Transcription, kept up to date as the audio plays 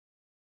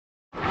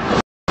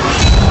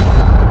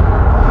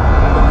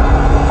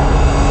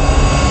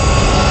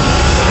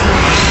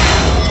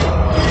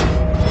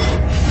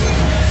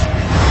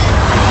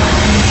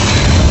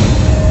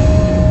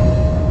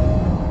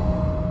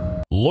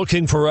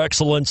Looking for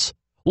excellence?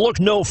 Look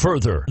no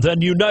further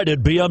than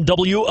United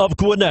BMW of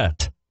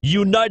Gwinnett.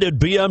 United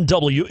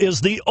BMW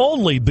is the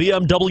only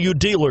BMW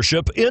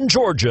dealership in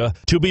Georgia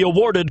to be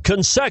awarded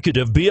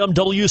consecutive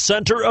BMW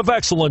Center of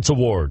Excellence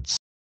Awards.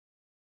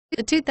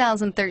 The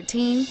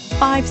 2013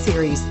 5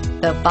 Series.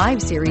 The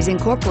 5 Series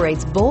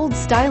incorporates bold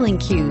styling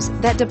cues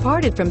that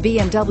departed from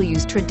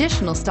BMW's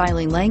traditional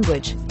styling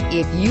language.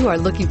 If you are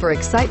looking for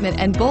excitement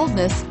and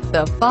boldness,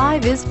 the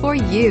 5 is for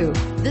you.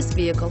 This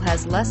vehicle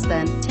has less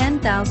than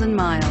 10,000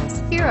 miles.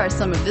 Here are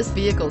some of this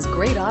vehicle's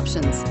great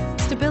options: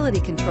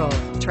 stability control,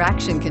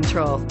 traction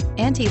control,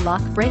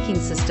 anti-lock braking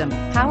system,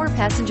 power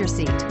passenger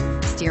seat,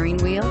 steering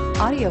wheel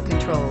audio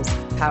controls,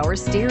 power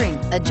steering,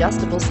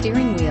 adjustable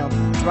steering wheel,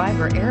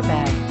 driver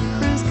airbag,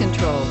 cruise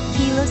control,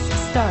 keyless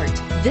start.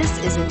 This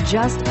isn't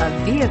just a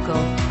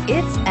vehicle,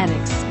 it's an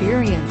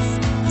experience.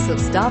 So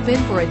stop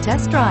in for a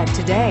test drive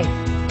today.